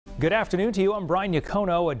Good afternoon to you. I'm Brian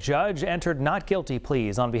Yacono. A judge entered not guilty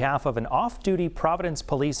pleas on behalf of an off-duty Providence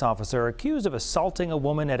police officer accused of assaulting a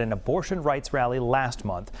woman at an abortion rights rally last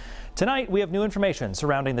month. Tonight, we have new information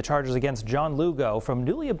surrounding the charges against Jeann Lugo from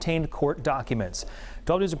newly obtained court documents.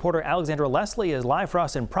 12 News reporter Alexandra Leslie is live for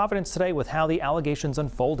us in Providence today with how the allegations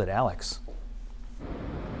unfolded. Alex.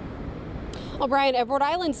 Well, Brian, a Rhode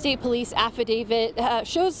Island State Police affidavit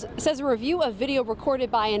says a review of video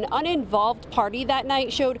recorded by an uninvolved party that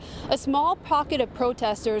night showed a small pocket of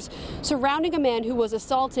protesters surrounding a man who was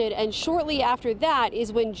assaulted, and shortly after that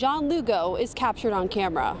is when Jeann Lugo is captured on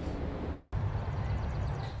camera.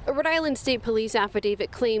 A Rhode Island State Police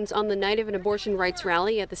affidavit claims on the night of an abortion rights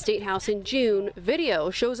rally at the State House in June,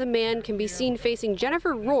 video shows a man can be seen facing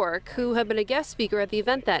Jennifer Rourke, who had been a guest speaker at the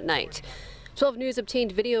event that night. 12 News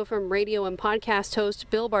obtained video from radio and podcast host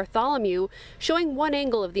Bill Bartholomew showing one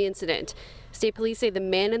angle of the incident. State police say the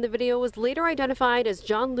man in the video was later identified as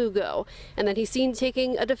Jeann Lugo and that he's seen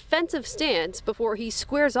taking a defensive stance before he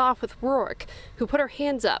squares off with Rourke, who put her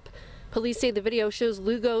hands up. Police say the video shows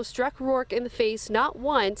Lugo struck Rourke in the face not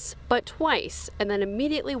once, but twice, and then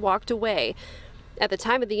immediately walked away. At the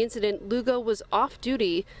time of the incident, Lugo was off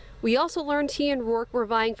duty. We also learned he and Rourke were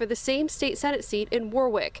vying for the same state Senate seat in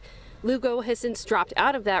Warwick. Lugo has since dropped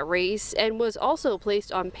out of that race and was also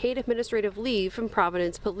placed on paid administrative leave from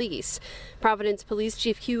Providence Police. Providence Police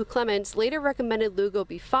Chief Hugh Clements later recommended Lugo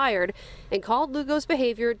be fired and called Lugo's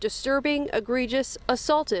behavior disturbing, egregious,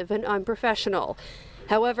 assaultive, and unprofessional.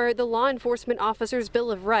 However, the law enforcement officer's Bill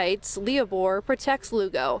of Rights, Leobor, protects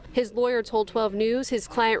Lugo. His lawyer told 12 News his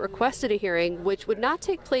client requested a hearing, which would not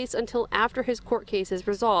take place until after his court case is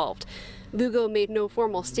resolved. Lugo made no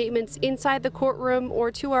formal statements inside the courtroom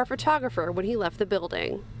or to our photographer when he left the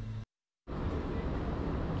building.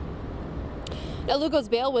 Now, Lugo's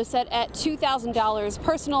bail was set at $2,000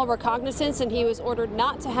 personal recognizance, and he was ordered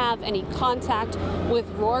not to have any contact with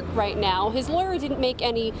Rourke right now. His lawyer didn't make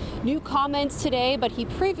any new comments today, but he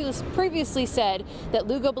previously said that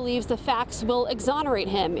Lugo believes the facts will exonerate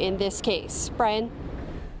him in this case. Brian?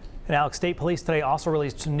 And Alex, State Police today also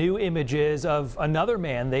released new images of another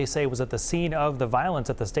man they say was at the scene of the violence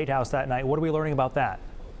at the State House that night. What are we learning about that?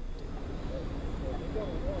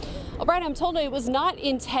 Well, Brian, I'm told it was not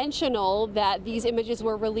intentional that these images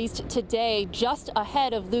were released today, just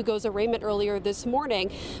ahead of Lugo's arraignment earlier this morning,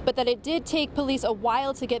 but that it did take police a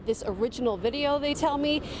while to get this original video, they tell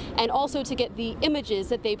me, and also to get the images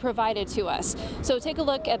that they provided to us. So take a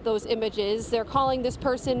look at those images. They're calling this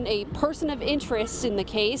person a person of interest in the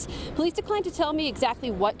case. Police declined to tell me exactly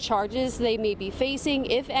what charges they may be facing,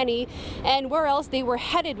 if any, and where else they were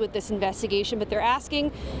headed with this investigation, but they're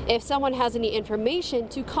asking if someone has any information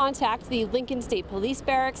to contact the Lincoln State Police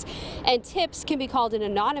Barracks, and tips can be called in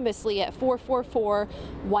anonymously at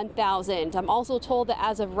 444-1000. I'm also told that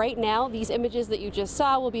as of right now, these images that you just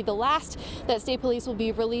saw will be the last that State Police will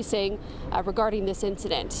be releasing regarding this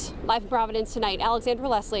incident. Live in Providence tonight, Alexandra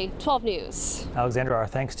Leslie, 12 News. Alexandra, our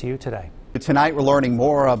thanks to you today. Tonight, we're learning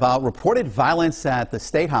more about reported violence at the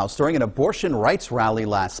State House during an abortion rights rally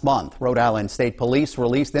last month. Rhode Island State Police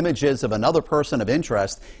released images of another person of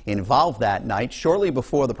interest involved that night shortly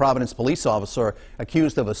before the Providence police officer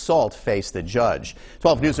accused of assault faced the judge.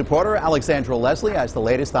 12 News reporter Alexandra Leslie has the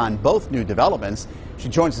latest on both new developments. She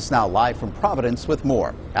joins us now live from Providence with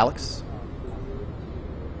more. Alex?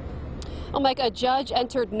 Oh, Mike, a judge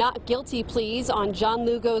entered not guilty pleas on Jeann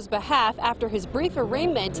Lugo's behalf after his brief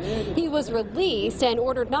arraignment. He was released and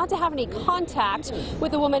ordered not to have any contact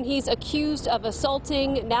with the woman he's accused of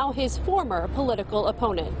assaulting, now his former political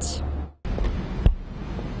opponent.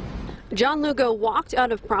 Jeann Lugo walked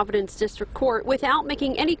out of Providence District Court without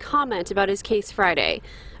making any comment about his case Friday.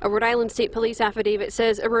 A Rhode Island State Police affidavit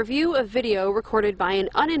says a review of video recorded by an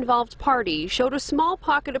uninvolved party showed a small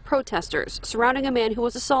pocket of protesters surrounding a man who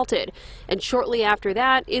was assaulted, and shortly after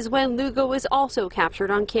that is when Lugo was also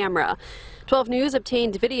captured on camera. 12 News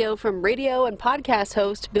obtained video from radio and podcast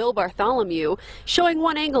host Bill Bartholomew showing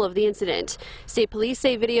one angle of the incident. State police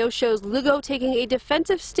say video shows Lugo taking a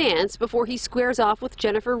defensive stance before he squares off with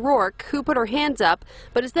Jennifer Rourke, who put her hands up,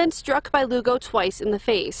 but is then struck by Lugo twice in the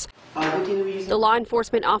face. The law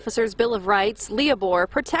enforcement officer's Bill of Rights, Leobor,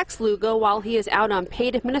 protects Lugo while he is out on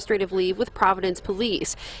paid administrative leave with Providence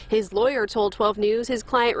Police. His lawyer told 12 News his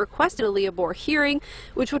client requested a Leobor hearing,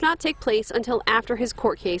 which would not take place until after his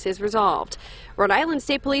court case is resolved. Rhode Island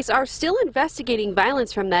State Police are still investigating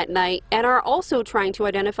violence from that night and are also trying to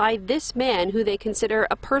identify this man, who they consider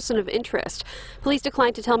a person of interest. Police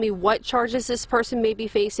declined to tell me what charges this person may be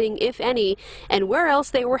facing, if any, and where else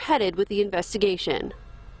they were headed with the investigation.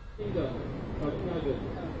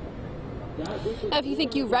 Now, if you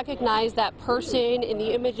think you recognize that person in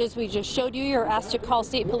the images we just showed you, you're asked to call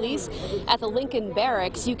state police at the Lincoln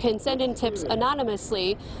Barracks. You can send in tips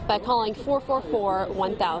anonymously by calling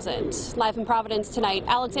 444-1000. Live in Providence tonight,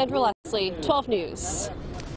 Alexandra Leslie, 12 News.